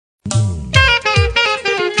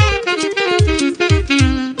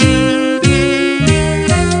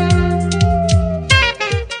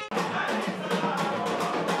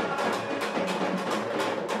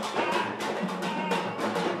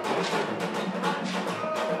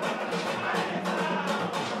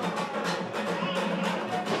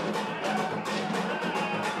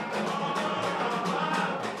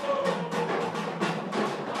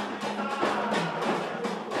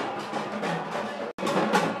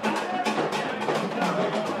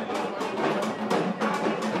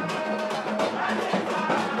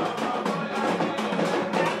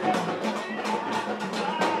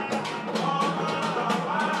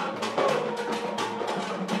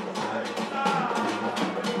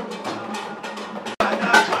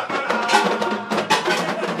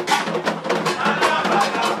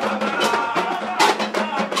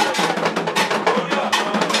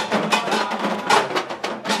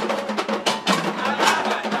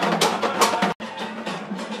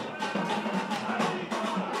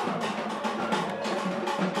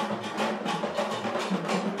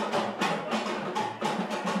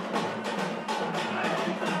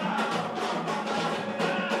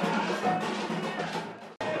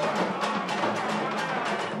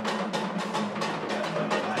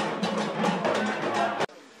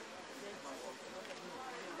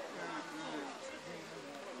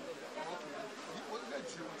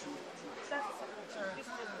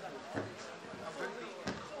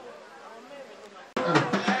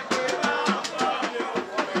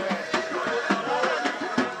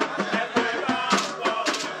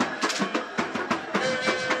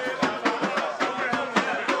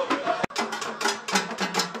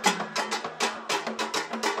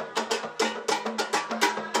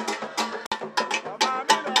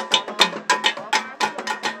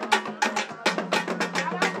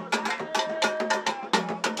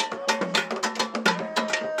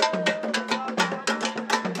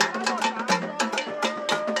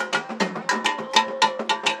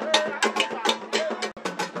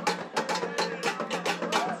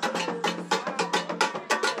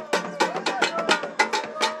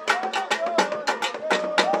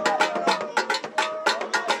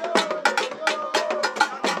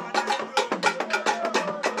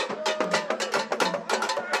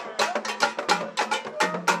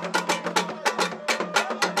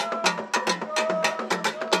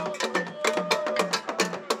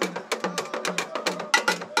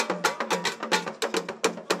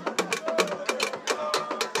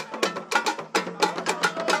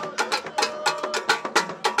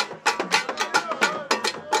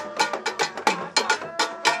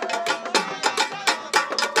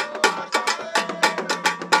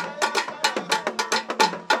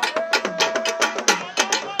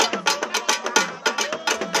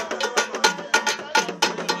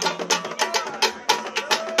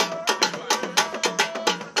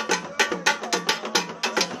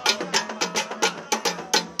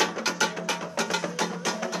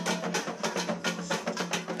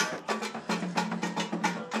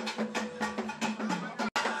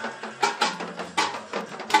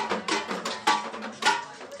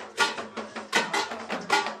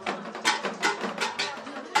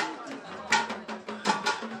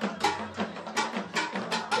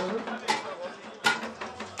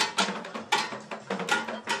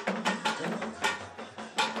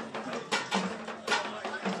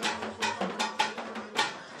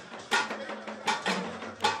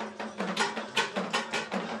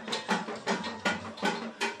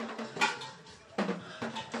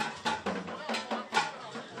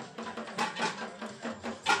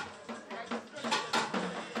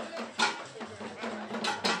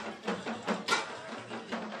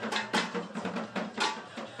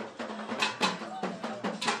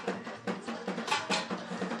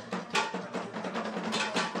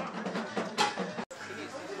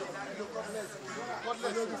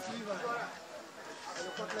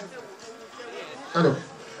Alors.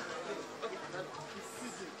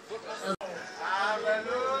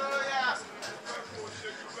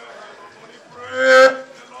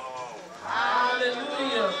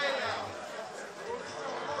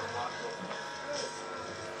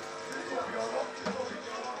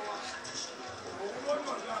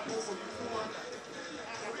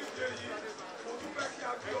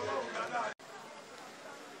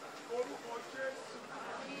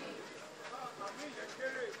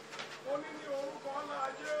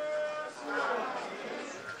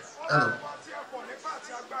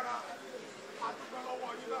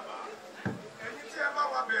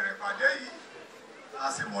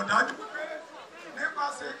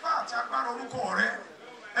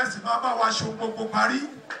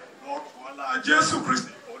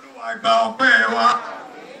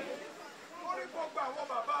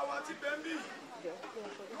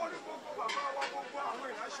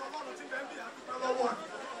 lọ́wọ́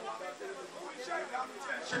iṣẹ́ ìdáhùn tí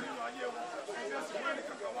ẹ ṣe nínú ayé wọn ẹgbẹ́ sì wọ́n ní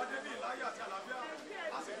kankan wọ́n dé ní ìláyà àti àlàáfíà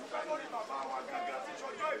a sì dúpẹ́ lórí bàbá wa gángan tí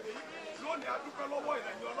ṣọjọ́ ìbí lónìí a dúpẹ́ lọ́wọ́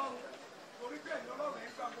ìrẹ̀yìn Ọlọ́run torí pé ẹ̀yìn Ọlọ́run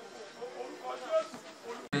yìí gbà gbogbo orúkọ Jésù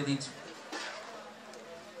olùkọ́.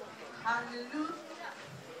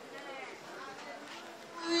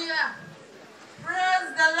 Hallelujah. Praise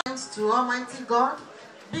the Lord. To Almighty God,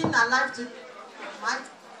 being alive to might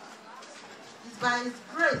is by His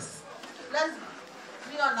grace. Let's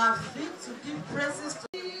be on our feet to give praises to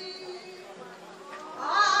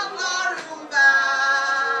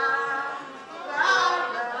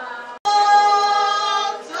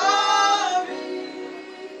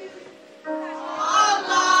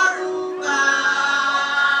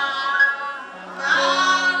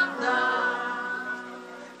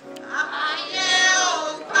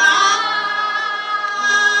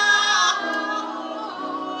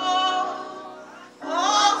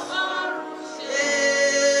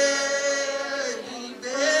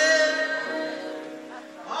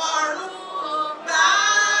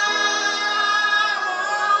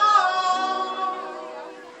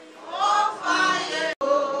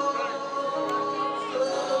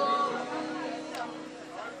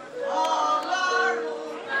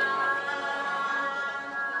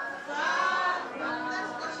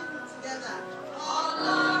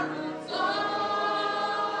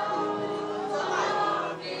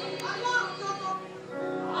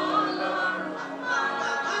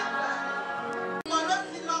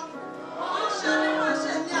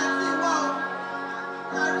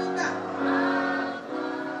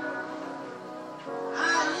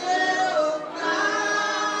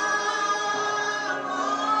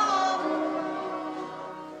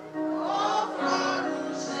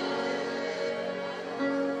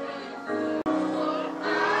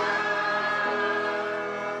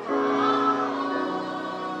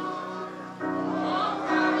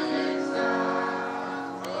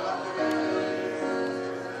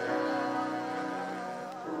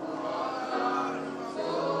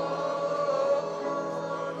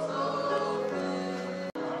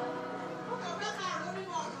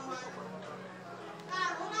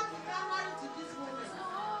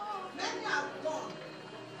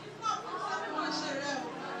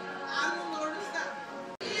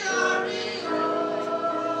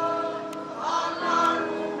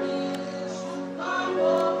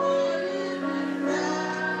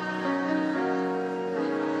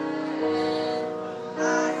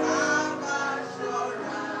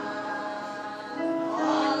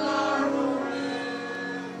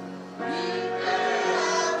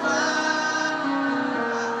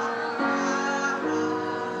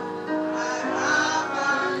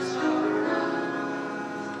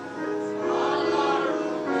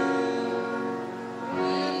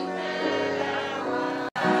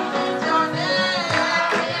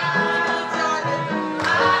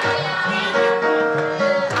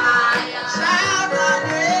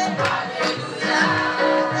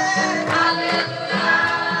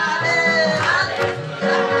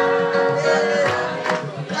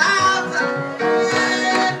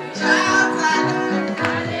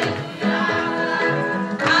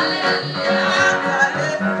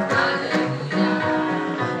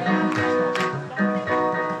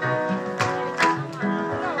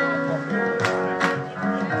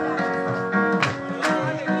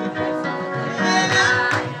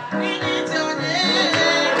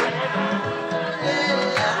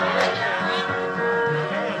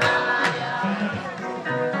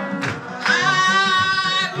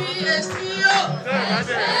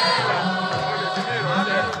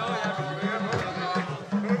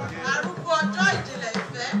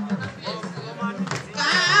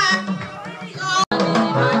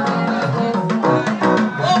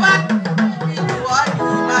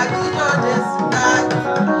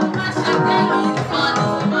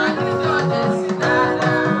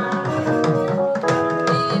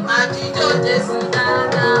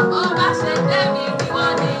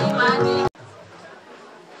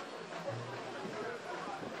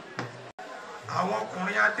àwọn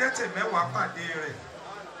ọkùnrin adẹ́tẹ̀ mẹ́wàá pàdé rẹ̀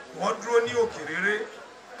wọ́n dúró ní òkè réré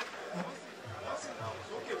wọ́n sì náà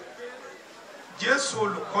sókè wípé Jésù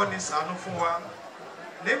olùkọ́ni ṣàánú fún wa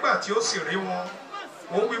nígbà tí ó sì rí wọn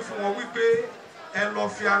ó wí fún wọn wípé ẹ lọ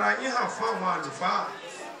fi ara yín hàn fún àwọn àlùfáà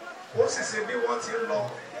ó sì ṣe bí wọ́n ti ń lọ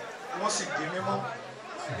wọ́n sì di mímọ́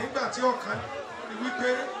nígbà tí ọ̀kan rí wípé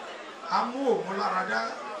a mú òun lára dá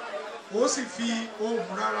ó sì fi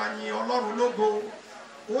ohùn rárá yin Ọlọ́run lógo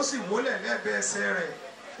ó sì wólẹ̀ lẹ́bẹ̀ẹ́ ẹsẹ̀ rẹ̀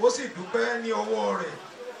ó sì dúpẹ́ ní ọwọ́ rẹ̀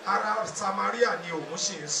ará Samaria ni òun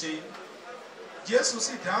sì ń ṣe Jésù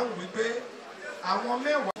sì dáhùn wípé àwọn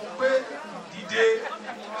mẹ́wàá pé dìde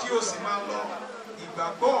kí o sì máa lọ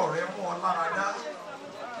ìgbàgbọ́ rẹ mú ọ lára dá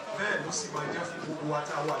bẹ́ẹ̀ ló sì máa jẹ́ fún gbogbo wa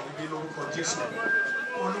tá a wà níbí lórúkọ Jésù.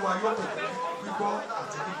 Olúwa yóò kò gbígbọ́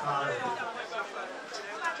àti kíkà rẹ̀.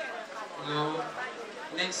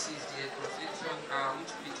 Next is the exposition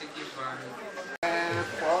which will be taken by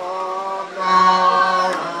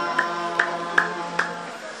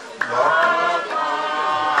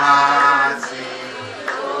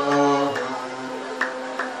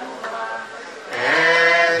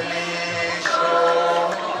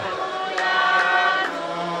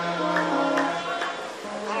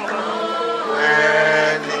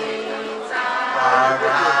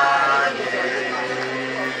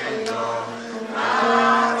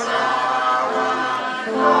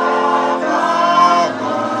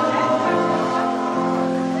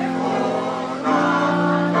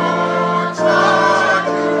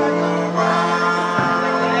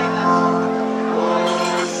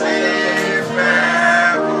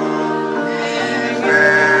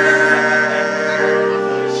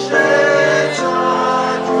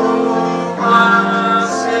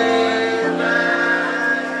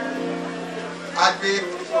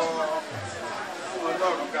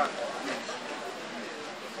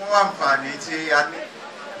àǹfààní tí a ní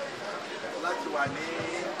láti wà ní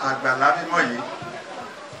àgbàlá mímọ́ yìí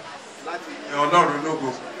láti yin Ọlọ́run lógo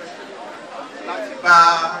láti bá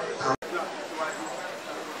àwọn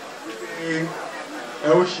ẹ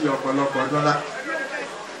ó ṣe ọ̀pọ̀lọpọ̀ dọ́là.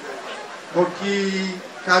 Mo kí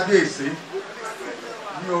kábíyèsí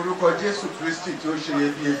ní orúkọ Jésù Kristi tí ó ṣe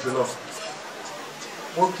iyebíye jùlọ.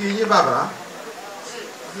 Mo kí yín bàbá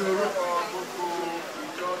ní orúkọ gbogbo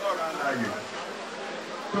ìjọ Ọlọ́run alààyè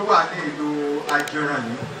tó wà ní ìlú Ajiran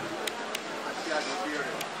yìí àti agbègbè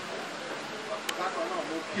rẹ̀. Bákan náà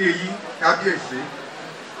mo kí yín kábíyèsí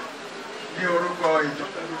ní orúkọ ìjọ.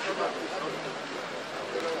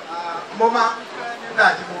 Mo máa ń fẹ́ nígbà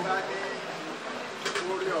tí mo bá ní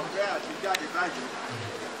orí ọ̀fẹ́ àti jáde báyìí.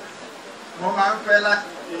 Mo máa ń fẹ́ láti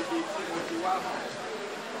ṣe ibi tí mo ti wá mọ̀.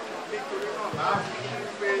 Nítorí náà máa fi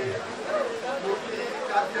pé mo kí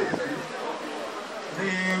kábíyèsí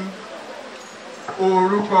ní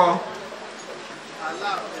orúkọ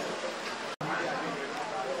Aláàfin.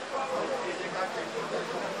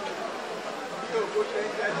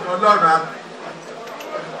 Ọlọ́run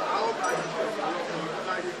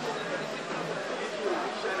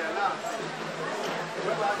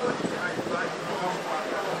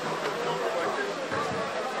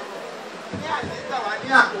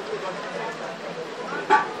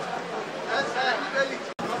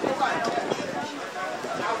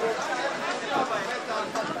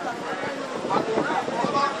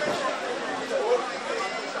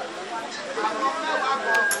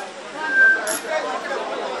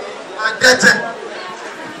adẹ́tẹ̀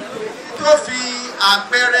tó fi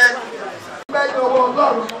àpẹẹrẹ gbẹ́yìn owó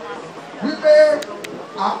Ọlọ́run wípé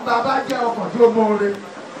àwọn bàbá jẹ́ ọkàn tó mọ́re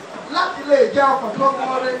láti lè jẹ́ ọkàn tó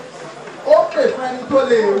mọ́re ó pè fún ẹni tó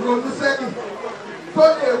lè ronú sẹ́yìn tó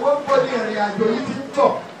lè wo bó ní ìrìn àjò yìí ti ń bọ̀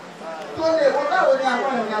tó lè wo báwo ni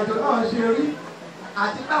àwọn ìrìn àjò náà ṣe rí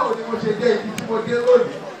àti báwo ni mo ṣe dé ibi tí mo dé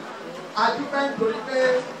lónìí. A dúpẹ́ nítorí pé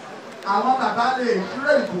àwọn bàbá lè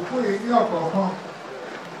ṣúré ìbùkún yìí ní ọ̀kọ̀ọ̀kan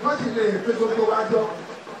wọ́n sì lè pé gbogbo wa jọ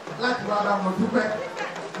láti wá bá wọn dúpẹ́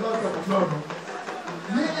lọ́dọọdún.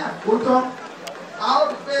 Ní àkótọ́ a ó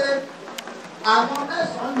rí pé àwọn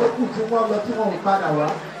mẹ́sàn-án yòókù tí wọ́n lọ tí wọ́n ò padà wá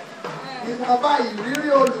ìwọ̀nba ìrírí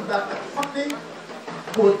olùgbàgbọ́ wọn ní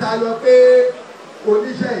kò tayọ pé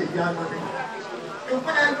oníṣẹ́ ìyanu ni.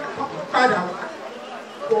 Ìwọ́n ẹni wọ́n padà wá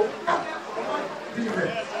kò bí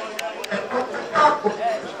rẹ̀ ẹ̀kọ́ káàkó.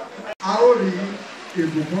 A ó rí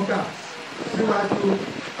ìbùkún gbà síwájú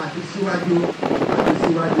àti síwájú àti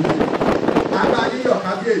síwájú sí. Àgbà yíyọ̀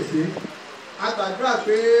kábíyèsí, a gbàdúrà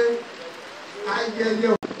pé ayẹyẹ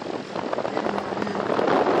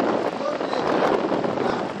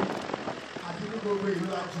àti ní gbogbo ìlú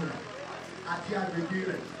Ajiran àti agbègbè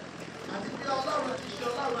rẹ̀ àti bí Ọlọ́run ti ṣe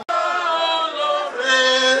Ọlọ́run.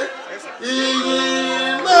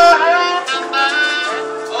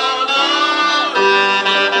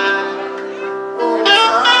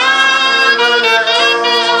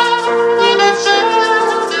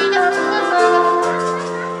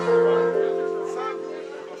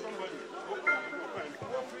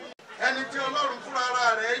 Ẹni tí Ọlọ́run fúnra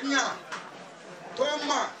rẹ̀ yàn tó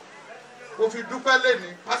mọ̀ kò fi dúpẹ́ lẹ́ni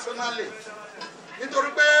pásánálì nítorí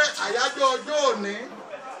pé àyájọ́ ọjọ́ òní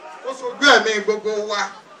ó sojú ẹ̀mí gbogbo wa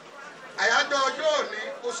àyájọ́ ọjọ́ òní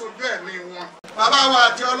ó sojú ẹ̀mí wọn. Bàbá wa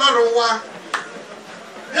àti Ọlọ́run wa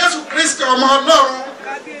Jésù Kristi ọmọ Ọlọ́run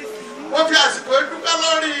ó fi àsìkò dúpẹ́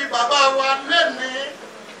lórí bàbá wa lẹ́ni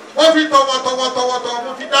ó fi tọwọ́tọwọ́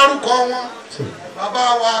mo fi dárúkọ wọn bàbá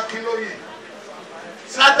wa Akinloye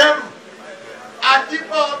Sátẹ́rù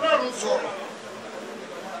Adípọ̀ Ọlọ́run sọ̀rọ̀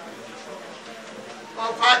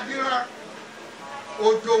Of Ajiran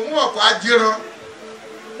Ojomu Of Ajiran.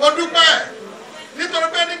 Mo dúpẹ́ nítorí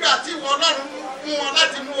pé nígbà tí ìwọ Ọlọ́run mú wọn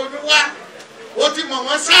láti inú oyún wá, ó ti mọ̀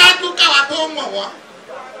wọ́n ṣáájú káwa tó mọ̀ wọ́n.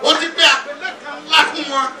 Ó ti pé àpẹẹrẹ kan ńlá fún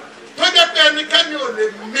wọn tó jẹ́ pé ẹnikẹ́ni ò lè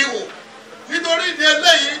mí wò. Nítorí ìdí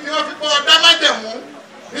eléyìí ni wọ́n fi bọ́ ọdá májẹ̀mú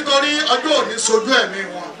nítorí ọjọ́ òní sojú ẹ̀mí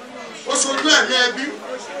wọn. Ó sojú ẹ̀mí ẹbí,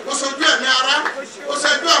 ó sojú ẹ̀mí ará, ó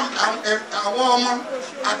sojú àwọn ọmọ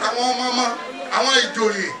àtàwọn ọmọ àwọn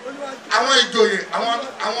ìjòyè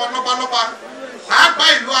àwọn lọ́balọ́ba pàápàá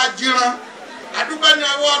ìlú Ajiran. Àdúpẹ́ ní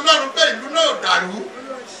ọwọ́ Ọlọ́run pé ìlú náà dàrú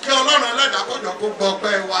kí Ọlọ́run ẹlẹ́dàá kó jọ kó gbọ́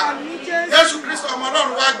ọpẹ́ wa. Jésù Kristi ọmọ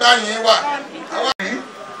Ọlọ́run wá gbà yín wá. Àwa yìí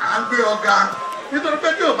à ń gbé ọ̀gá nítorí pé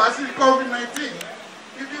tí ò bá sí COVID-19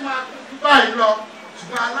 ibi máa kú báyìí lọ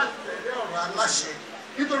ṣùgbọ́n alátẹ̀lé ọ̀rọ̀ aláṣẹ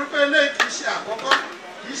nítorí pé eléyìí kì í ṣe àkọ́kọ́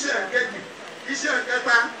kì í ṣe ẹ̀kejì kì í ṣe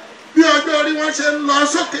ẹ̀kẹta bí ọjọ́ orí wọn ṣe ń lọ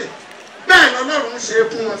sókè bẹ́ẹ̀ lọ́lọ́run ṣe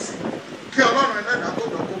fún wọn sí kí Ọlọ́run ẹlẹ́dàá kó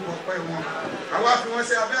jọ kó gbọ́ ọpẹ́ wọn. Àwa fi wọn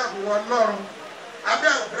sí abẹ́ àbúrò Ọlọ́run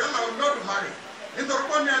abẹ́ òbẹ́là Olódùmarè nítorí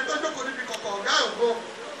pé ní ẹjọ́ jókòó níbi kọ̀kọ̀ ọ̀gá ògo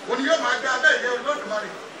òní yóò máa gbé abẹ́ ìyẹ́ Olódùmarè.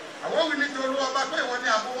 Àwọn wí ní ti Olúwa bá pé ìwọ ní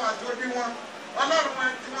àbò wọn àti odi wọn Ọlọ́run wọn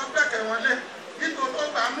tí wọ́n gbẹ̀kẹ̀ wọn lé nítorí tó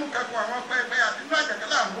gbà nù kẹ́kọ̀ọ́ àwọn pẹ́ẹ́pẹ́ àti inú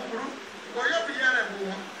àjẹkẹ́lẹ́ àwọn búburú ìwọ yóò fi yẹrẹ bò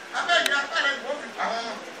wọn abẹ́ ìyẹ́ apára ìwọ fi pa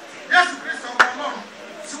wọn. Jésù Kristi ọmọ Ọlọ́run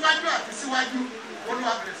síwájú àti síwájú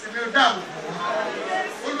Olúwa bẹ̀rẹ̀ sí ní dáàbò bò wọn.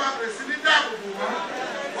 Olúwa bẹ̀rẹ̀ sí ní dáàbò bò wọn.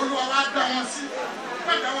 Olúwa wá dá wọn sí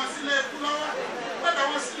wọ́n dá wọn sílé ikú lọ́wọ́ wọ́n dá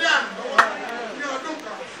wọn sílé àrùn lọ́wọ́ ní ọdún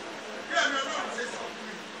kan bí ẹ̀mí Ọlọ́run ṣe sọ fún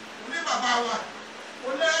mi ní bàbá wa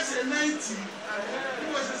olóyèsè 90 bí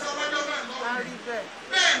wọ́n ṣe sọ lọ́jọ́ náà lọ́wọ́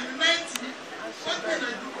bẹ́ẹ̀ ni 90 ó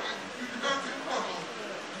gbìyànjú ìdíjọ́ ti pọ̀ lọ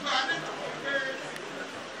ṣùgbọ́n adéjọba pé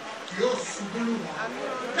kì yóò ṣubú lù wọ́n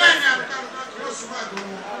bẹ́ẹ̀ ni àdékàlùkà kì yóò ṣubú àgọ́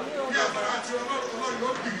wọn bí agbára àti Ọlọ́run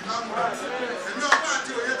yóò bì í lámúra ẹ̀mí ọgbà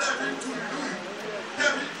àti òye tẹ́ẹ̀mí tu ìlú yìí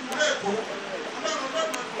tẹ́ẹ̀mí tu lẹ́ẹ̀kọ́ Ọlọ́run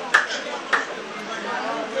lọ́dún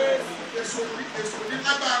èso ní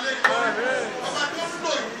lágbára lẹ́yìn ọba tó ń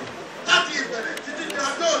lò yìí láti ìbẹ̀rẹ̀ títí di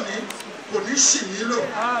ọjọ́ òní kò ní ṣì yín lò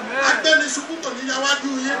agbẹnisukú kò ní yáwájú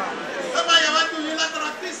yín ẹ bá yáwájú yín látara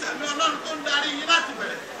Kristi ẹ̀mí Ọlọ́run tó ń darí yín láti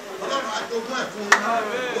bẹ̀rẹ̀ Ọlọ́run àjogún ẹ̀ fún yín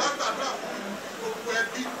wọ́n gbàdúrà fún gbogbo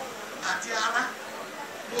ẹbí àti ará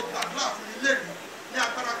mo gbàdúrà fún yín lẹ́nu ní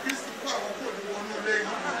agbára Kristi kó àwọn kò ní wọnú ilé yín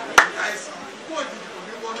àìsàn kó òjijì kò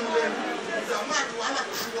ní wọnú ilé yín ìdààmú àti wàhálà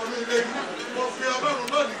kò ní wọnú ilé yín mo fi Ọlọ́run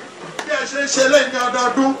lónìí bí ẹ ṣe ń ṣe lẹ́yìn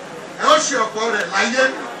ọdọọdún ẹ ó ṣe ọ̀pọ̀ rẹ̀ láyé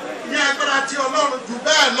ní agbára tí Ọlọ́run jù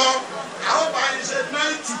bẹ́ẹ̀ lọ àwọn bá yín ṣe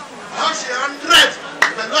 90 àwọn ṣe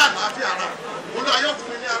 100 pẹ̀lú àlàáfíà ara Olúwa yóò fún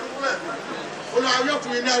mi ní arúgbó ẹ̀mí Olúwa yóò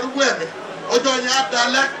fún mi ní arúgbó ẹ̀mí ọjọ́ yẹn á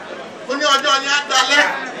dalẹ́ ó ní ọjọ́ yẹn á dalẹ́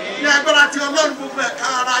ní agbára tí Ọlọ́run gbogbo ẹ̀ka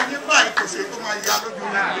ara yín báyìí kò sí tó máa ya lójú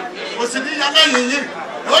yín kò sì ní ya lẹ́yìn yín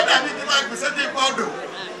ó dàbí kí máa gbèsè dé ipò ọdọ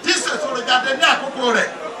tí ìṣèṣòro jáde ní àkókò rẹ̀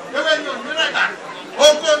ewé yóò ní rẹ̀ dà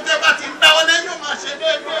ogun tẹ́ bá ti ń dáwọ́ lẹ́yìn máa ṣe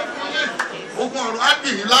déédéé fún yín ogun ọ̀rọ̀ á dì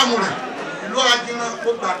yín láàmú rẹ̀ ìlú Ajiran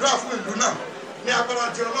mo gbàdúrà fún ìlú náà ní agbára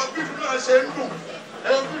tí Ọlọ́run bí ìlú náà ṣe ń dùn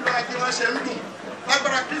bí ìlú Ajiran ṣe ń dùn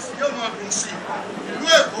lágbára Kristi yóò máa dùn sí ìlú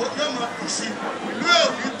Èkó yóò máa dùn sí ìlú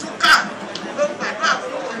òní túká ló gbàdúrà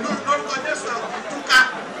fún ìlú lórúkọ Jésù òní túká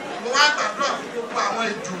mo wá gbàdúrà fún gbogbo àwọn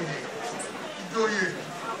ìjòyè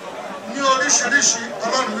ní oríṣiríṣi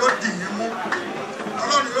Ọlọ́run yóò dì yín mú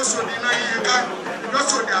Ọlọ́run yóò sòdì iná yín ká yóò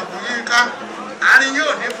sòdì àbò yín ká àárín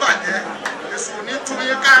yóò ní bàjẹ́ èso ní tú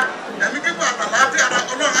yín ká ẹ̀mí kíkọ́ àtàlàáfíà ara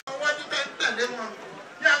Ọlọ́run àwọn wájú tẹ́ ń tẹ̀lé wọn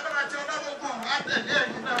ní agbára tí Ọlọ́run gbọ̀n á tẹ̀lé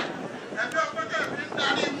ẹ̀yìn náà ẹ̀mí ọgbọ́n tẹ̀ fi ń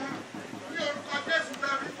darí wọn ní orúkọ Jésù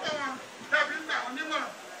tẹ̀ fi ń fọ́ wọn tẹ̀ fi ń gbà wọn nímọ̀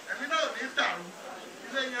ẹ̀mí náà ò ní dàrú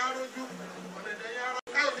ilé yẹn arójú ọ̀dẹ̀dẹ̀ yẹn ará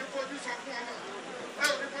ẹ ò ní fojú sọ fún ọmọ ẹ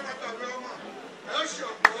ò ní fọ́nà tọ̀gbẹ́ ọmọ ẹ ó ṣe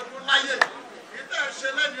ọ̀pọ̀ ọdún láyé ìtẹ́ ṣe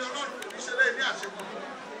lẹ́ni Ọlọ́run kò ní ṣe lẹ́ni ní àṣepọ̀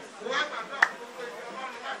wọ́n á gbàdúrà fún gbogbo ìjọ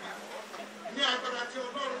Ọlọ́run lágbàá ní agbára tí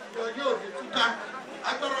Ọlọ́run jọ yóò ní túká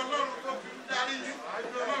agbára Ọlọ́run tó fi ń darí yín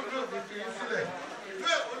ìjọ Ọlọ́run yóò fi fi yín sílẹ̀ ìlú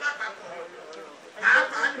Èkó lápapọ̀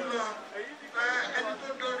pàápàá jùlọ ẹni tó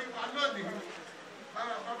dorí wa lónìí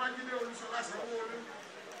Babájídé Olúṣọlá Sanwó-Olú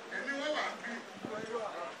ẹni wọ́n wà bí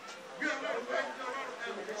Ọlọ́run bá ń jẹ́ Ọlọ́run ẹ̀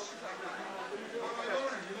wò lè ṣì lágbà ọmọ yóò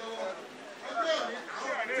rìn yín lọ́wọ́ ọjọ́ òní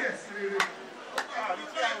àwọn àti ẹ̀sìn rere ọkọ̀ àti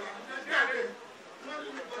ìgbà ìgbàlódé wọ́n ní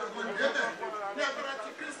ìgbọ̀dọ̀ débẹ̀ ní agbára tí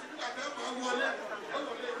Kristi nígbà tẹ́ máa wọlé ó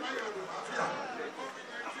wọlé láyọ̀ àlàáfíà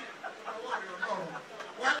COVID-19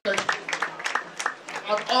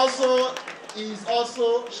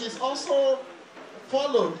 she's also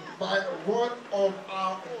followed by one of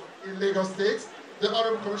our in Lagos State, the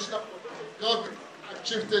Honorable Commissioner of Government,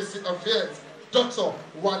 Chieftaincy Affairs, Dr.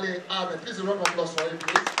 Wale Ahmed. Please a round of applause for him,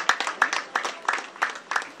 please.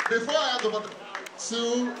 Before I hand over to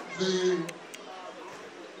the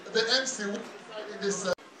MC in this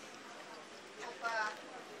Oba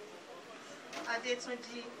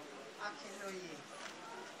Tijani Akinloye,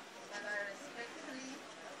 and I respectfully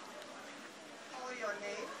call your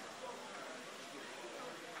name.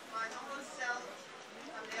 My humble self,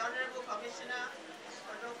 I'm the Honorable Commissioner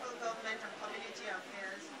for Local Government and Community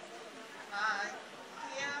Affairs.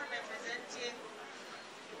 Here representing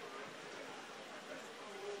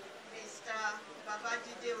Mr.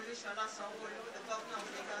 Babajide Olusola Sanwo-Olu, the Governor of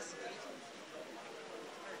Lagos State,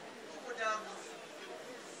 who would have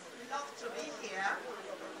loved to be here,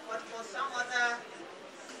 but for some other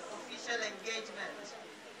official engagement.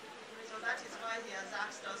 So that is why he has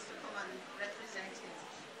asked us to come and represent him.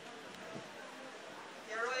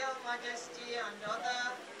 Your Royal Majesty and other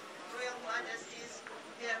Royal Majesties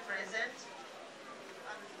here present,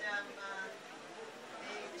 and the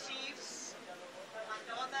chiefs and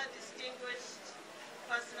other distinguished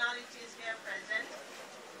personalities here present.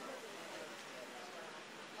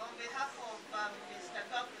 On behalf of Mr.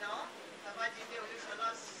 Governor Babajide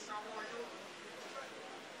Olusola Sanwo-Olu,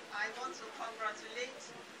 I want to congratulate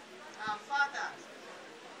our father,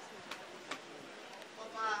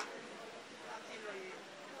 Oba Akinloye,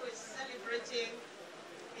 who is celebrating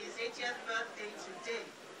his 80th birthday today.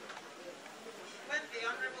 When the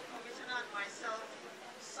Honorable Commissioner and myself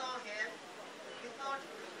saw him, we thought,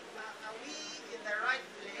 are we in the right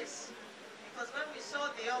place? Because when we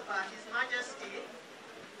saw the Oba, His Majesty,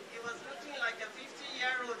 he was looking like a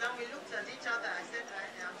 50-year-old, and we looked at each other. I said,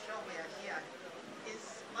 I'm sure we are here. His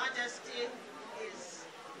Majesty is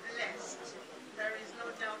blessed. There is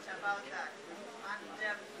no doubt about that. And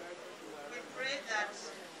we pray that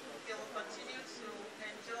he will continue to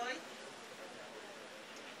enjoy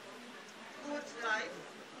good life,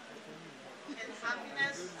 in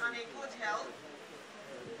happiness and in good health.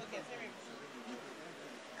 Okay,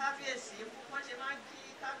 Kábíyèsí, wọ́n ṣe máa ń kí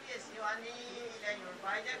Kábíyèsí wa ní ilẹ̀ Yorùbá,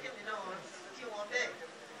 ẹ jẹ́ kémi náà kí wọ́n bẹ́ẹ̀.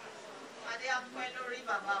 Adé á pẹ́ lórí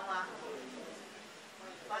bàbá wa,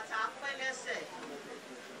 bàtà á pẹ́ lẹ́sẹ̀,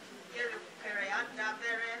 kẹ̀rẹ̀ á da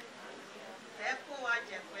abẹ́rẹ́, ẹ kó wa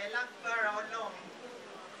jẹ̀pẹ́ lágbára Ọlọ́run.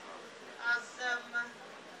 As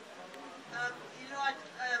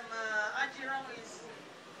Ajiran is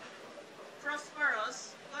prosperous,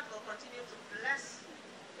 God will continue to bless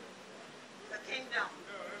the kingdom.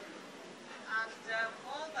 And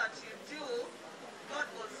all that you do, God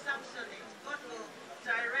will sanction it. God will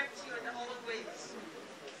direct you in all ways.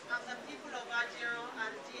 And the people of Ajiran,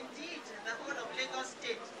 and indeed the whole of Lagos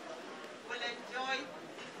State, will enjoy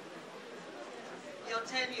your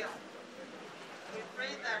tenure. We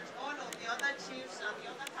pray that all of the other chiefs and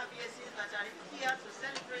the other Kabiyesi that are here to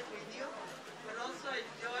celebrate with you will also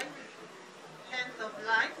enjoy length of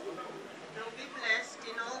life. They will be blessed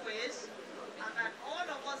in all ways, and that all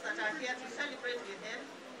of us that are here to celebrate with him,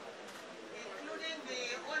 including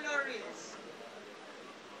the Oloris,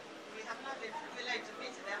 we have not been privileged to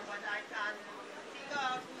meet them, but I can figure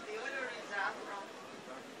out who the Oloris are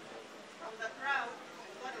from the crowd.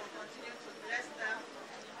 God will continue to bless them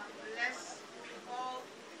and bless all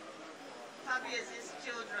Kabiyesi's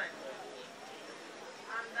children,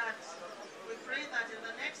 and that we pray that in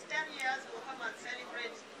the next 10 years we'll come and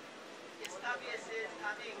celebrate His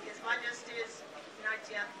His Majesty's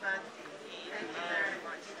 90th birthday. Thank you very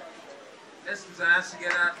much. Let's put our hands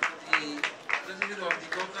together. The representative of the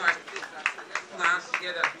governor, let's put our hands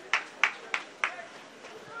together.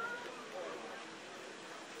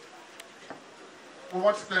 We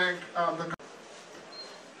want to thank the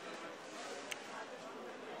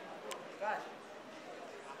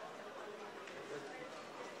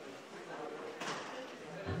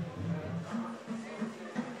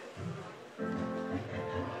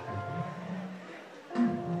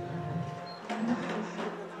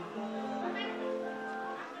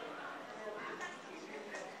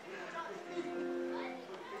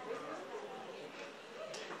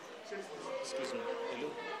Excuse me.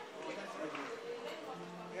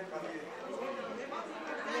 Hello.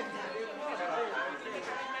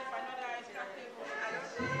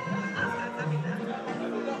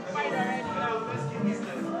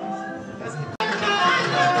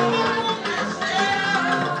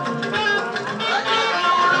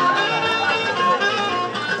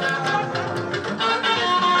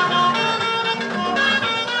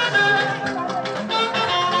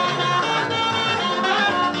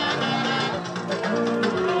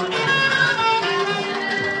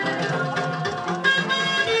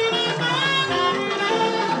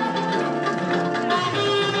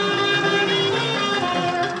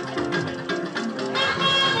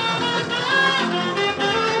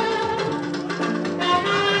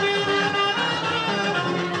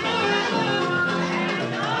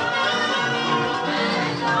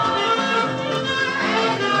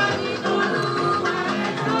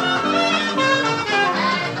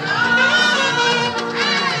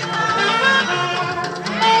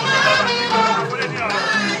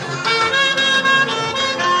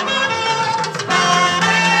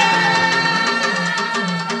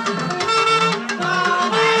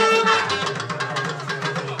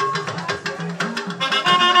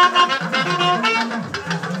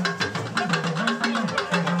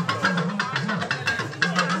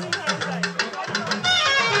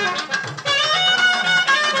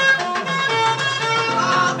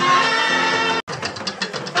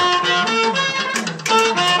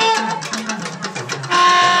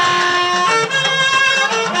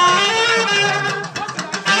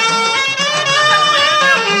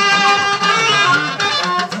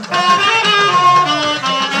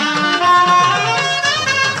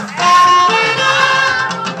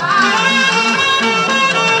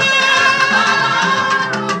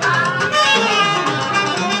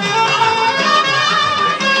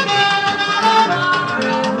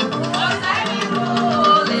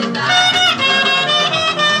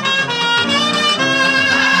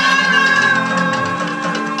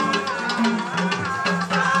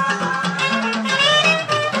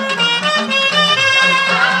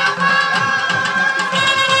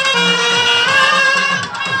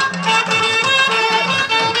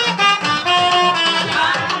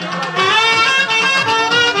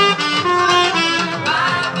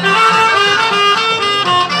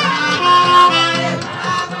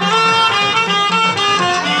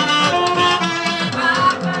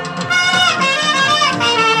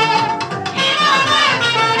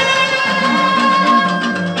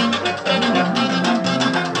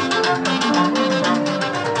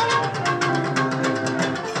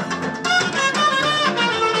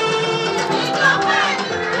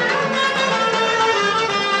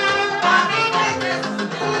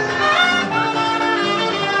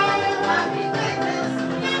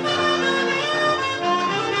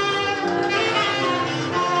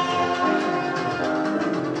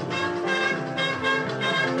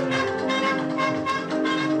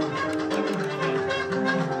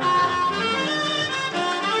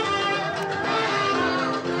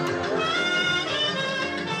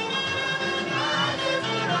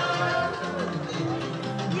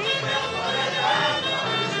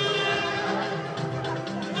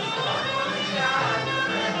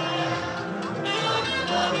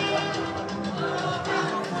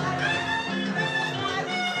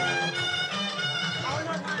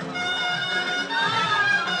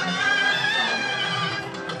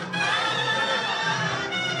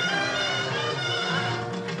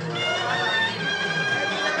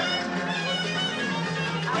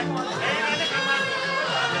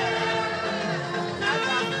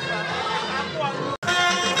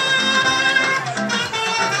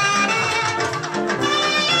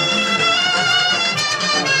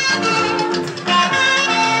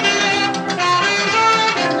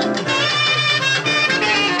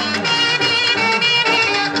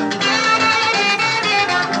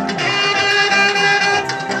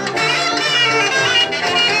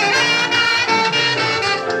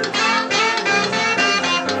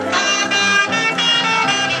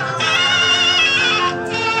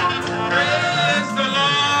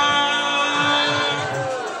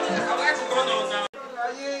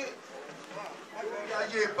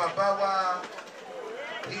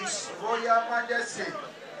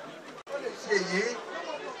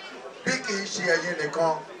 ṣe ẹ̀yin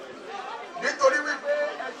nìkan nítorí wípé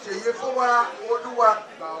ṣèyí fún wa Olúwa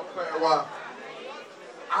gba ọpẹ́ wa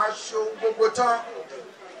aṣọ gbogbo tán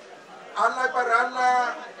alágbára ńlá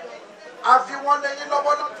a fi wọ́n lẹ́yìn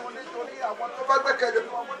lọ́wọ́ lọ́tún nítorí àwọn tó bá gbẹ́kẹ̀lé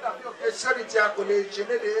fún ọmọ dàbí òkè sẹ́ni tí a kò lè ṣe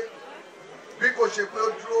léde bí kò ṣe pé ó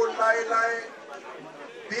dúró láéláé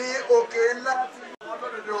bí òkè ńlá ti wọ́n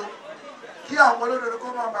lódodo kí àwọn olódodo kó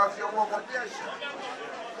máa fi ọwọ́ wọn dé ẹ̀ṣẹ̀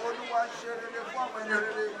Olúwa ṣe rere fún àwọn ẹni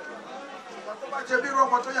rere ìgbà tó bá jẹ bí irú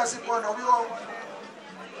ọmọ tó yà sí ipò ọ̀nà wíwọ́ wọn ni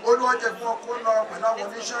Olúwa jẹ fún ọkọ lọ pẹ̀lú àwọn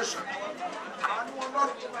oníṣẹ̀ṣẹ̀ àánú Ọlọ́run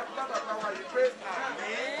tó máa gbàgbà táwa yìí pé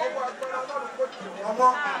ọwọ́ agbára Ọlọ́run kò dì wọ́n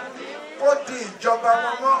mọ́ kó di ìjọba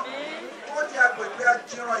wọn mọ́ kó di agbègbè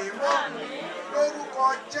Ajiran yìí mọ́ lórúkọ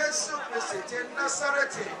Jésù Kristi ti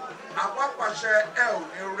Násárẹ́tì àwọn pàṣẹ ẹ ò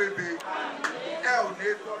ní rébe ẹ ò ní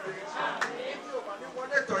gbọ́be tí ò bá ní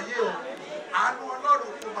wọlé tọ̀ yìí o àánú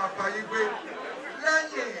Ọlọ́run kò máa bá yín gbé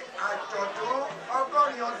lẹ́yìn àjọ̀dún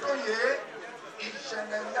 100 ọdún yìí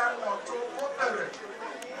ìṣẹ̀lẹ̀ ìyanu ọ̀tun kó bẹ̀rẹ̀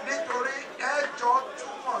nítorí ẹjọ́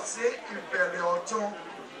túmọ̀ sí ìbẹ̀rẹ̀ ọ̀tun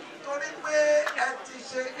torí pé ẹ ti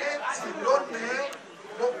ṣe 80 lónìí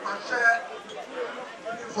mo pàṣẹ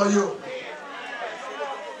for you.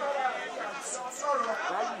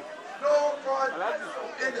 ló kọ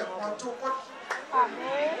ilẹ̀kùn tó kó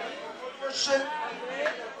ṣe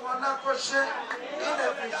wọn náà kó ṣe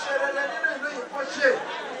ilẹ̀kùn ìṣerere nínú ìlú yìí kó ṣe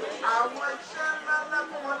àwọn iṣẹ́ ńlá ńlá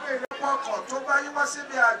fún wọn ní ìlú ọkọ̀ tó bá yí wá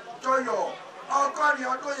síbi àjọyọ̀ 100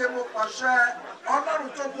 ọdún yìí mo pàṣẹ Ọlọ́run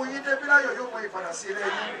tó mú yín débi láyọ̀ yóò mú ìpadà sí ilé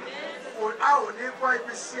yín a ò ní gbọ́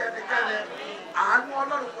ibi sí ẹnikẹ́ni àánú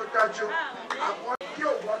Ọlọ́run kò dájú àkọ́ kí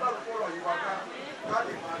òun Ọlọ́run kó rọ̀ yín wá ká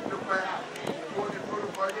láti máa dúpẹ́ òun ní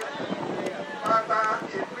forúkọ yín bàbá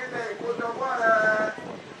ìpínlẹ̀ ìkójọwọ́ rẹ̀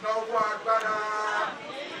lọ́wọ́ agbára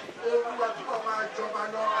Olúwa tí wọ́n máa jọba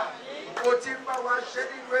lọ o ti ń bá wa ṣe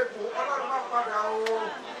nínú Èkó Ọlọ́run má padà o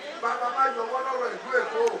bàbá má yọwọ́ lọ́rọ̀ ìlú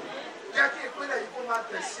Èkó jẹ́ kí ìpínlẹ̀ yìí kó máa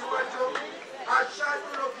tẹ̀síwájú aṣáájú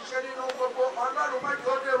ló fi ṣe nínú gbogbo Ọlọ́run má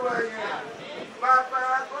jọ dèrò ẹ̀yìn bàbá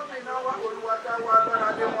gómìnà wa Olúwa dá wa lára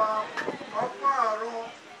lé wọn ọgbọ́n ọ̀run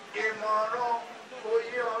ìmọ̀ ọ̀run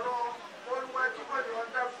òye ọ̀run Olúwa tí wọ́n ní wọ́n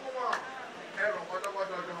dá fún wọn ẹ̀rọ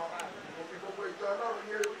gbọdọgbọdọdọ òfin gbogbo ìjọ Ọlọ́run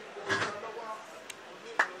yé gbogbo ìjọ lọ́wọ́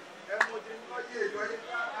ẹ̀mú ti ń lọ́yé ìjọ yín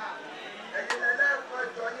ẹ̀yin ẹlẹ́ẹ̀kọ́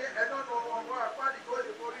ìjọ yín ẹ̀dọ́nù ọmọ àpáàdì kó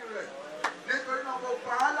lè borí rẹ̀ nítorí náà mo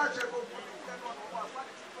pa á láṣẹ gbogbo ìjọ ọmọ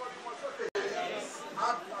àpáàdì tí kò ní wọn sókè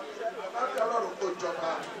àlàáfíà Ọlọ́run kò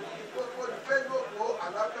jọba gbogbo olùgbé ìlú Òpó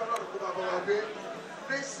àlàáfíà Ọlọ́run kò máa bọ̀ wá gbé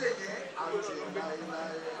nísìnyí àti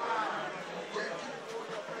láéláé jẹ́ kí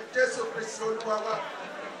Jésù Kristi Olúwa wa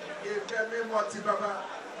ìfẹ́ mímọ́ ti bàbá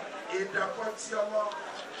ìdàpọ̀ ti ọmọ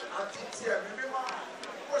àti ti ẹ̀mí mímọ́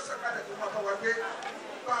kó sọ̀kalẹ̀ kó máa bá wa gbé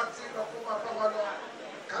bá a ti lọ kó máa bá wa lọ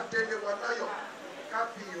ká délé wa láyọ̀ ká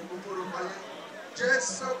fi ògbómọ̀rò wáyé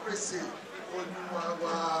Jésù Kristi Olúwa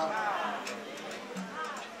wa.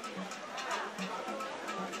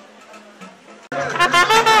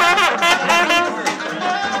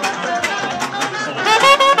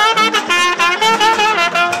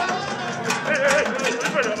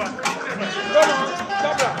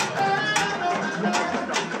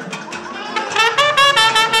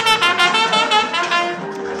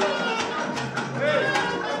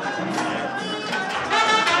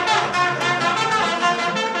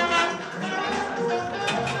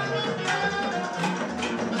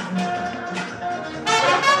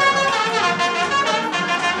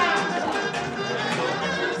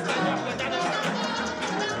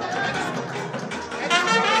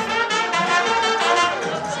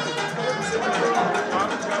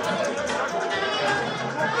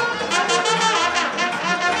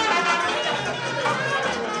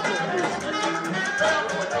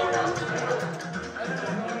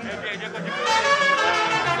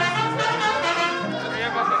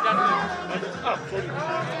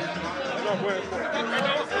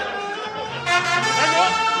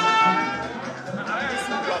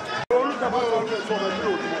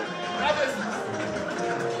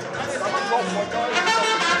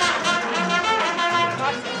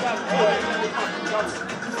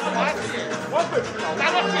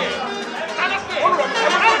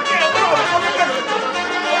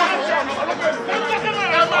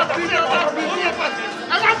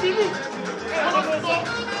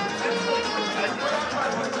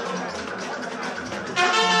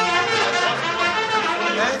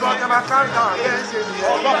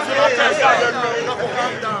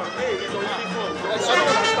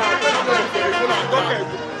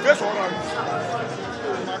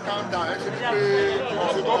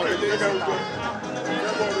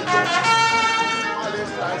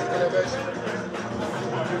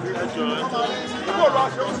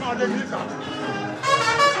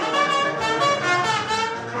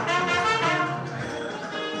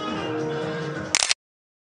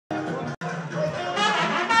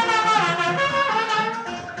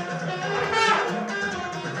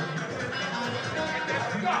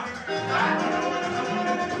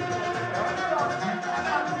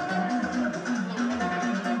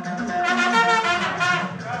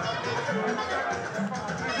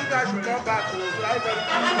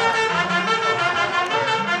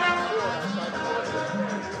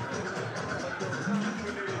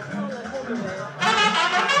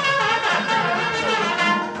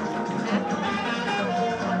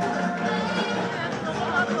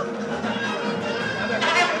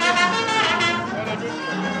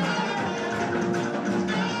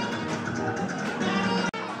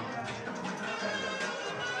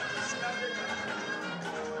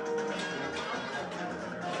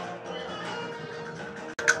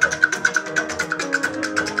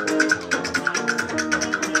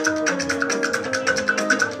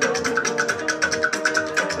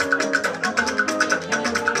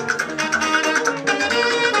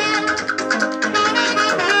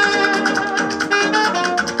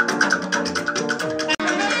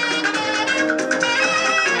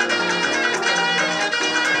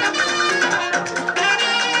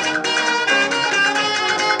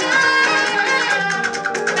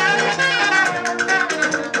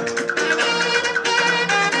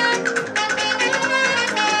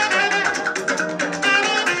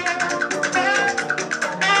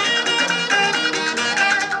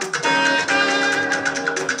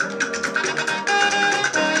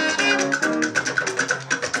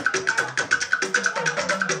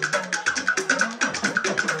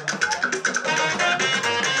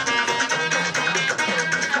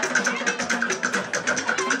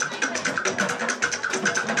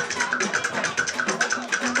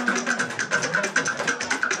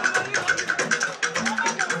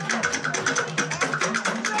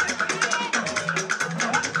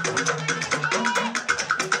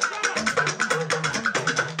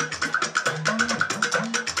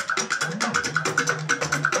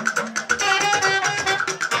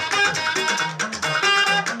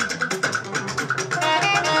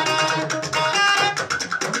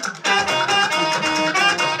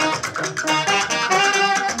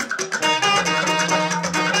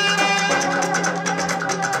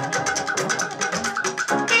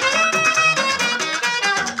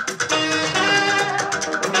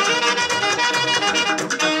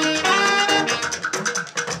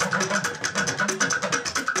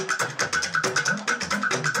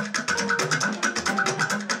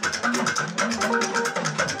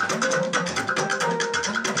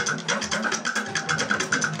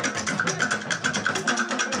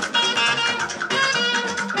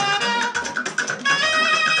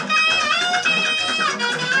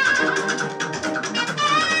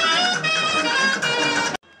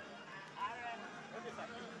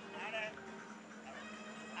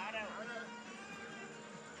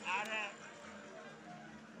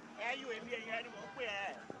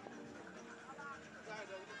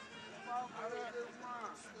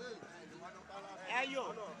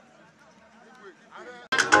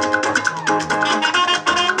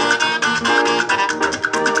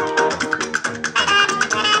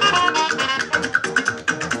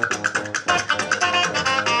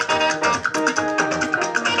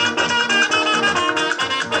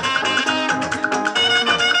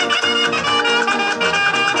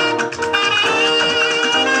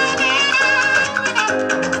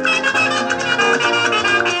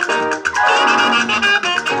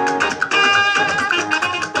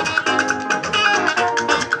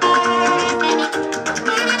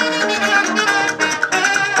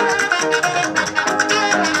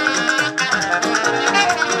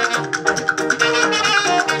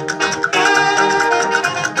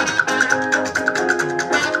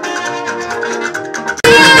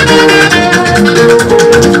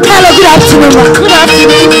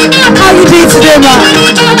 How are you doing today, ma?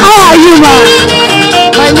 How are you, ma?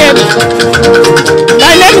 My name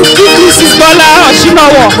is Mrs. Bola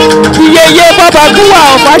Oshinowo, the Yeye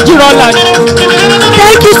Babaguwa of Ajiran.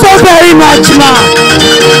 Thank you so very much, ma.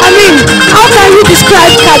 I mean, how can you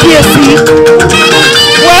describe Kabiyesi?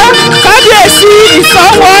 Well, Kabiyesi is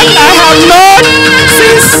someone I have known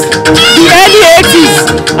since the early 80s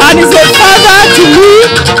and is a father to me.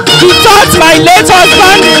 He taught my late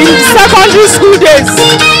husband in secondary school days,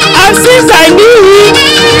 and since I knew him,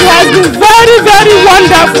 he has been very, very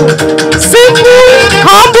wonderful, simple,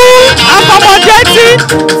 humble, accommodating,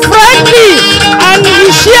 friendly, and he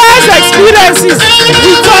shares experiences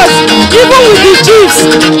with us. Even with the chiefs,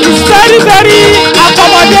 he's very, very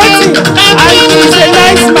accommodating.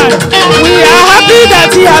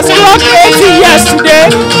 has clocked 80 years today,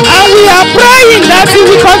 and we are praying that he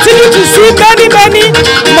will continue to see many, many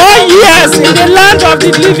more years in the land of the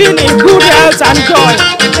living in good health and joy.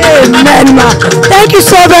 Amen, ma. Thank you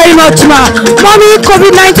so very much, ma. Mommy,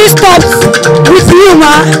 COVID-19 stops with you,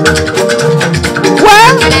 ma. Well,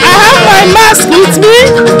 I have my mask with me,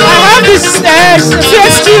 I have this face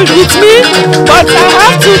shield with me, but I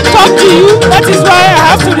have to talk to you. That is why I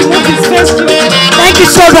have to remove this face shield. Thank you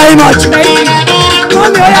so very much. Thank you.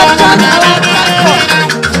 Mommy, I have done our platform.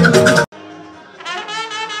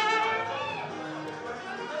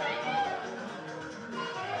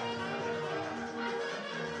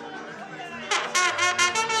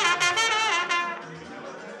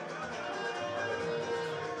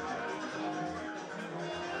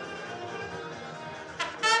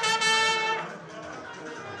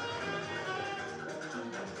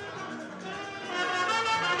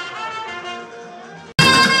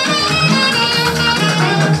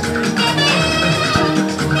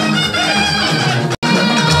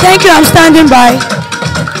 Thank you, I'm standing by.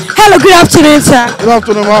 Hello, good afternoon, sir. Good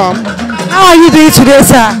afternoon, ma'am. How are you doing today,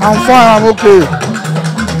 sir? I'm fine, I'm okay.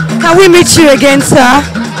 Can we meet you again, sir?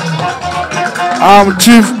 I'm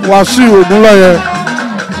Chief Wasiu Ogunloye,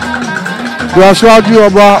 the Aṣíwájú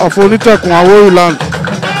Oba of Ojomu land.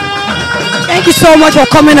 Thank you so much for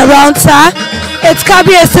coming around, sir. It's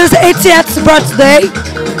Kabiesi's 80th birthday.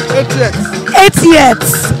 80th.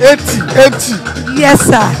 80th. 80. Yes,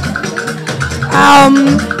 sir.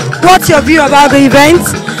 What's your view about the event?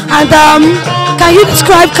 And can you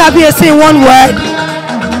describe Kabiesi in one word?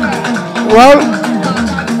 Well,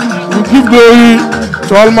 we give glory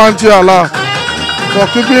to Almighty Allah for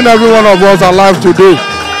keeping every one of us alive today.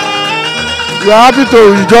 We are happy to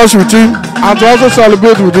rejoice with him and to also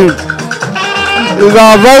celebrate with him. He's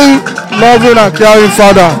our very loving and caring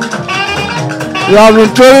father. He has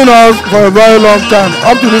been training us for a very long time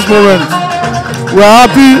up to this moment. We are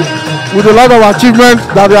happy with a lot of achievements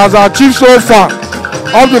that he has achieved so far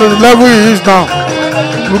up to the level he is now.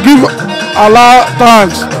 We give Allah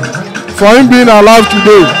thanks for him being alive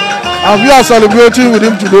today. As we are celebrating with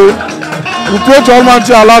him today, we pray to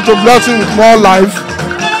Almighty Allah to bless him with more life,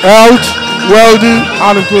 health, wealthy,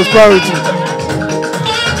 and prosperity.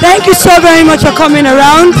 Thank you so very much for coming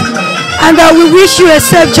around, and we wish you a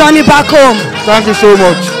safe journey back home. Thank you so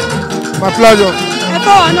much. My pleasure.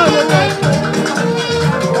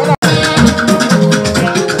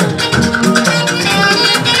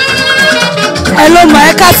 Hello, ma,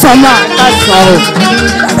 ẹ káàsán ma.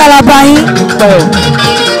 Kalaba yín.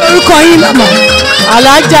 Orúkọ yín mama.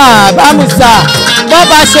 Alájà Bámúsà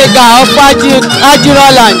Oba Tijani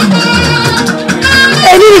Akinloye.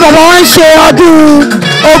 Èyí ni bàbá wa ń ṣe ọdún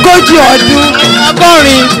 40 ọdún.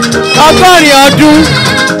 Ọgọ́rin ọdún.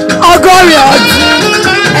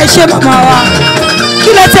 Ẹ ṣé màmá wa. Kí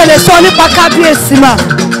lẹ tẹ̀lé sọ nípa Kábíyèsí mà?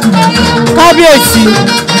 Kábíyèsí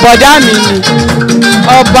bọ̀dá mi ni,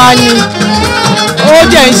 ọba ni, ó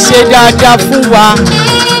dẹ̀ ń ṣe dáadáa fún wa.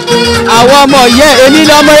 Àwọn ọmọ yẹn èmi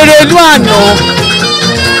lọmọ Erelú àná.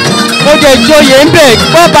 Mo dẹ̀ joyè ń bẹ̀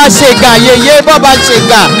bọ́ba ṣe gà yeye bọ́ba ṣe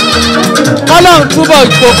gà. Ọlọ́run túbọ̀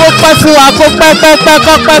kó pẹ́ fún wa kó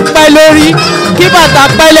pẹ́ lórí, kí bàtà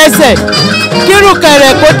pẹ́ lẹ́sẹ̀,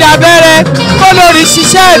 kírùkẹ̀rẹ̀ kó dabẹ́rẹ́, kó lórí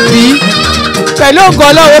ṣiṣẹ́ ẹ̀bí. Pẹ̀lú ògo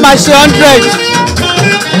Ọlọ́run máa ṣe 100.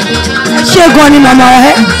 Ẹ ṣé gan ni màmá wa,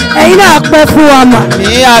 ẹ̀yin náà pẹ́ fún wa mà.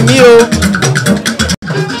 Ní àmì o.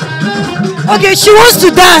 Okay, she wants to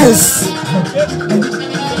dance.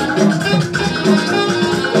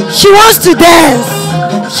 She wants to dance.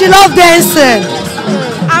 She loves dancing.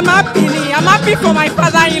 I'm happy for my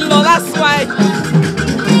father-in-law, that's why.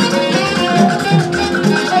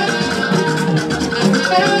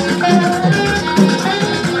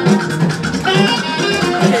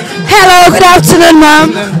 Hello, good afternoon, ma'am.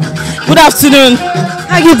 Good afternoon.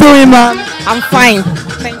 How you doing, ma'am? I'm fine.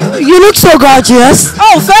 Thank you. You look so gorgeous.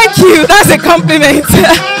 Oh, thank you. That's a compliment.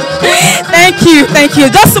 Thank you.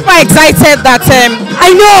 Just super excited that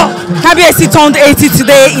I know. Kabiesi turned 80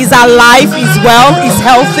 today. He's alive, he's well, he's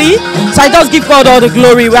healthy. So I just give God all the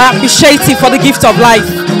glory. We appreciate him for the gift of life.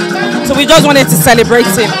 So we just wanted to celebrate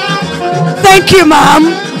him. Thank you,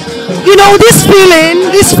 ma'am. You know, this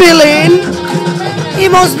feeling, he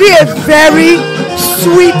must be a very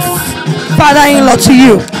sweet father-in-law to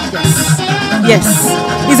you. Yes.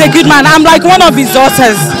 He's a good man. I'm like one of his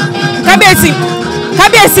daughters. Kabiesi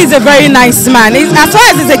is a very nice man. As far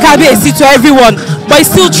as he's a Kabiesi to everyone, but he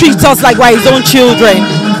still treats us like we're his own children.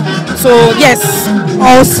 So, yes.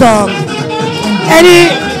 Awesome.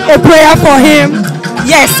 A prayer for him?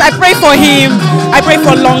 Yes, I pray for him. I pray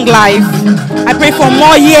for long life. I pray for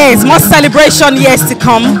more years, more celebration years to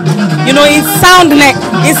come. You know, in the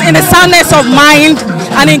soundness of mind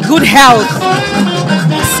and in good health.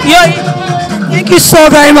 Thank you so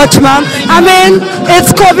very much, ma'am. I mean,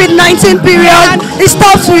 it's COVID-19 period. It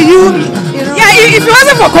stops with you. Yeah, if it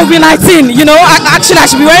wasn't for COVID-19, you know, actually I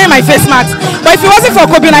should be wearing my face mask. But if it wasn't for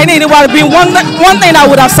COVID-19, it would have been one thing I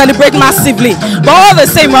would have celebrated massively. But all the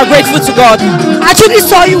same, we're grateful to God. I actually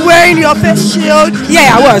saw you wearing your face shield.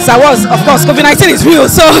 Yeah, I was. Of course, COVID-19 is real,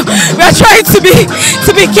 so we're trying to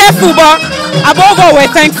be careful, but above all, we're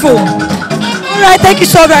thankful. All right, thank you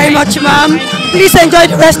so very much, ma'am. Please enjoy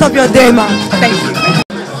the rest of your day, ma'am. Thank you.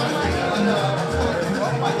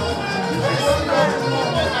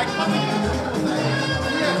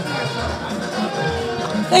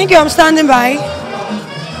 Thank you, I'm standing by.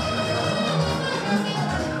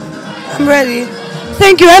 I'm ready.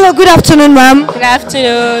 Thank you. Hello, good afternoon, ma'am. Good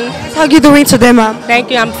afternoon. How are you doing today, ma'am? Thank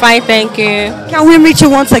you, I'm fine, thank you. Can we meet you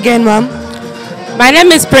once again, ma'am? My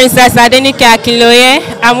name is Princess Akinloye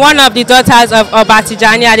Akinloye. I'm one of the daughters of Oba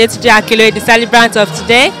Tijani Akinloye, the celebrant of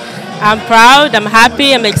today. I'm proud, I'm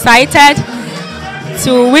happy, I'm excited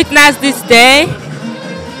to witness this day.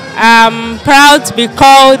 I'm proud to be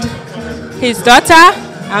called his daughter.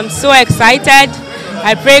 I'm so excited.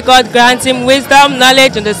 I pray God grant him wisdom,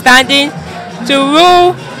 knowledge, understanding to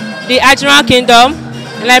rule the Ajiran kingdom.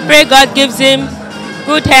 And I pray God gives him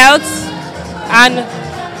good health and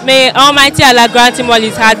may Almighty Allah grant him all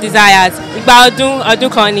his heart desires.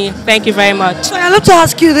 Thank you very much. So I'd love to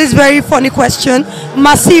ask you this very funny question.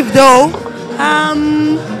 Massive though.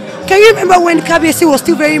 Can you remember when Kabiyesi was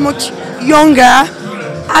still very much younger?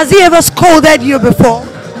 Has he ever scolded you before?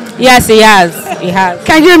 Yes, he has. He has.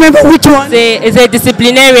 Can you remember which one? He's a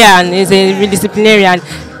disciplinarian. He's a real disciplinarian.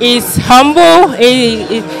 He's humble.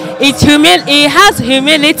 He has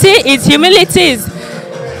humility. His humility is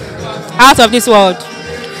out of this world.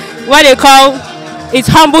 What they call, it's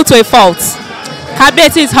humble to a fault.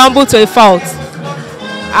 Kabiyesi is humble to a fault.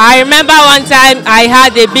 I remember one time I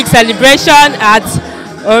had a big celebration at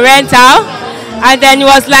Oriental, and then it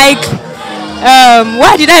was like,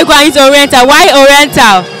 why did I go and eat Oriental? Why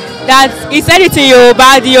Oriental? That he said it in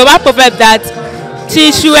Yoruba, the Yoruba proverb that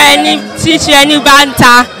Tishu eni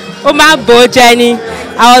banta, Oma Bojeni.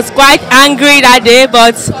 I was quite angry that day,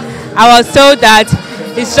 but I was told that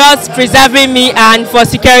it's just preserving me and for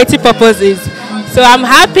security purposes. So I'm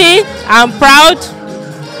happy, I'm proud.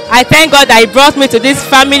 I thank God that he brought me to this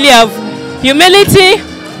family of humility,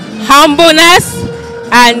 humbleness,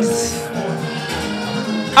 and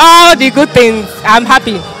all the good things. I'm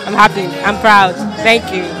happy, I'm proud.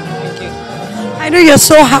 Thank you. I know you're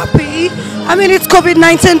so happy. I mean, it's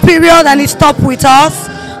COVID-19 period and it stopped with us.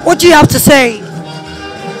 What do you have to say?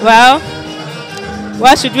 Well,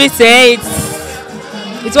 what should we say?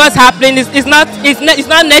 It's what's happening. It's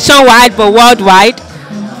not nationwide but worldwide.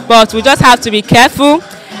 But we just have to be careful.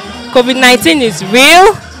 COVID-19 is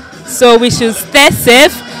real, so we should stay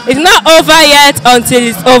safe. It's not over yet until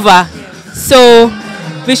it's over. So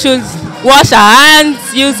we should wash our hands,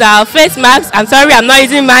 use our face masks. I'm sorry, I'm not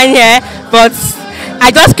using mine here, but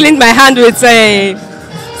I just cleaned my hand with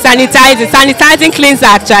sanitizing cleanser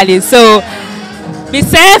actually. So be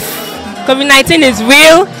safe. COVID-19 is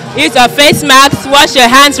real. Use your face masks, wash your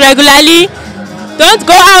hands regularly. Don't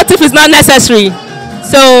go out if it's not necessary.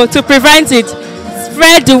 So to prevent it,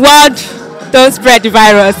 spread the word, don't spread the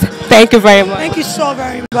virus. Thank you very much. Thank you so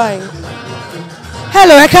very much.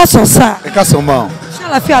 Hello, Ekason sir. Ekason ma.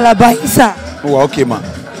 Ṣàlàáfíà la bá yín sir. Mo wà okay ma.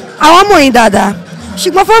 Àwọn mọ̀ yín dáadáa.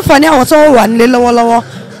 Ṣùgbọ́n fún àǹfààní àwọn tó wà nílé lọ́wọ́lọ́wọ́,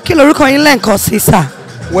 kí lorúkọ yín lẹ́ǹkan sí sir?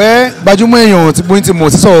 Wẹ́ gbajúmọ̀ èèyàn tí bóyá ti mọ̀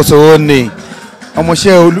sí sọ̀rọ̀sọ̀rọ̀ ni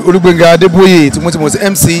ọmọọṣẹ́ Olúgbénga Adébóyè tí mo ti mọ̀ sí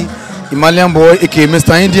MC Himalayan boy aka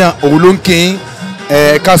Mr Indian Òwúlóńkìn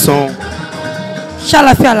Ekason.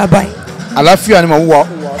 Ṣàlàáfíà la bá yín. Àlàáfíà ni màá wà.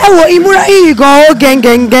 Ẹ wo ìmúra yìí gan ó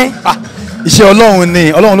gẹ́ngẹ́ngẹ́. Iṣẹ́ Ọlọ́run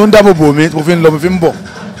ni Ọlọ́run ló ń dáàbò bò mí tí mo fi ń lọ mo fi ń bọ̀.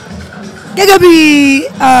 Gẹ́gẹ́ bí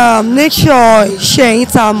nature iṣẹ́ yín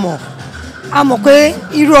tá a mọ̀ pé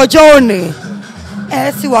irú ọjọ́ òní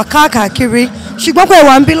ẹ ti wà káàkiri ṣùgbọ́n pé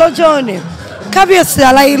wà ń bí lọ́jọ́ òní Kábíyèsí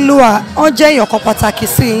Aláyélúwà wọ́n jẹ́ èèyàn kan pàtàkì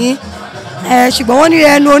sí yín ṣùgbọ́n wọ́n ní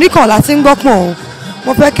ẹnu oníkànlá tí ń gbọ́pọ̀ òun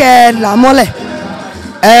mo fẹ́ kẹ́ ẹ là mọ́lẹ̀.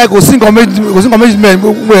 Kò sí nǹkan méjì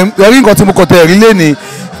mẹ́rin ẹ̀rí nǹkan tí mo kọ̀ tẹ̀ rí lẹ́ni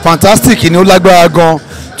fantastic ni ó lágbára gan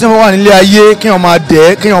tí wọ́n wà nílé ayé kéèyàn máa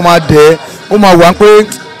dẹ̀ ó máa wà pé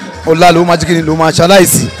ọ̀la ló máa jí kí ni ló máa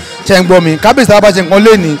ṣaláìsí ṣe ń gbọ́ mi Kábíyèsí tá a bá ṣe nǹkan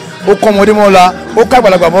lẹ́ni ó kọ́ ọmọdé mọ́ra ó ká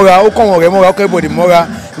àgbàlagbà mọ́ra ó kọ́ ọmọ ọ̀rẹ́ mọ́ra ó kọ́ everybody mọ́ra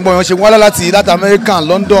nígbà wọn ṣe wá láti America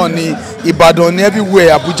London ni Ìbàdàn ni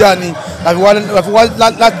everywhere Abuja ni láfi wá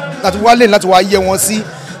láti wá yẹ wọn sí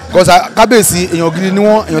because kábíyèsí èèyàn gidi ni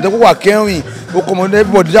wọ́n èèyàn tó kó wà kẹrin ó kọ́ ọmọdé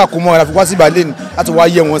everybody jà kó mọ́ ẹ̀rọ àfikún sí ìbàlẹ̀ ni láti wá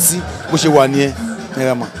yẹ wọn sí bó ṣe wà nìyẹn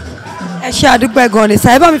ẹ̀rọ mà. ẹ ṣe àdúpẹ́ gan ni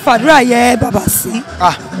sàyẹ́ bá mi fàdúrà yẹ bàbá sí.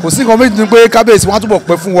 kò sí nǹkan méjì ni pé kábíyèsí wọn á túbọ̀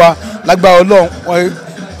pẹ́ fún wa lágbára Ọlọ́run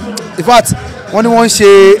in fact wọ́n ní wọ́n ń ṣe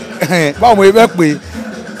báwo mo fẹ́ pè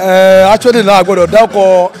actually náà gbọ́dọ̀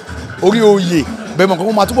dákọ̀ orí oyè bẹ́ẹ̀ mọ̀ kó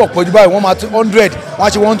wọ́n máa túbọ̀ pọ̀ jù báyìí wọ́n máa 100 wọ́n á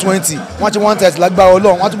ṣe 120 wọ́n á ṣe 130 lágbára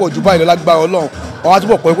Ọlọ́run wọ́n á túbọ̀ jù báyìí lọ lágbára Ọlọ́run wọ́n á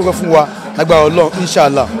túbọ̀ pọ̀ fún wa lágbára Ọlọ́run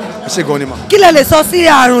inshallah ẹ ṣé gan ni mà. kí lẹ lè sọ sí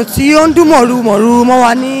àrùn tí ó ń dún mọ̀rùmọ̀rù mọ́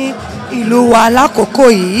wa ní ìlú wa lákòókò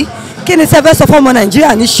yìí kí ni sẹ́fẹ́ sọ fọ́mọ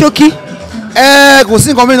Nàìjíríà ní ṣókí. kò sí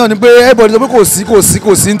nǹkan mìíràn ni pé everybody sọ pé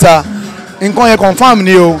kò sí ń ta nǹkan yẹn confam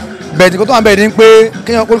ni o bẹ̀ẹ̀dì kó tó wà bẹ́ẹ̀ ni pé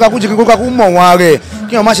kéèyàn kólúkakú mọ̀ wọn rẹ̀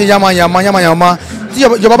kéèyàn má ṣe yamayama tí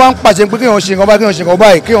ìjọba bá ń pàṣẹ pé kéèyàn ṣe nǹkan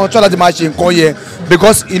báyìí kéèyàn tọ́ láti máa ṣe nǹkan yẹn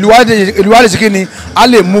because ìlú wa lè ṣe kí ni a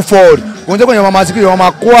lè move forward kò ń jẹ́ kéèyàn máa ṣe kéèyàn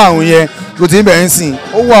máa kó àrùn yẹn ló ti ń bẹ̀rẹ̀ ń sìn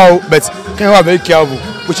ó wà o but kéèyàn wà very careful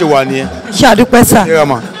bó ṣe wà nìyẹn. ṣe àdúpẹ́ sà. ẹ rà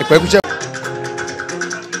mà ẹ̀pẹ́ kúṣẹ́.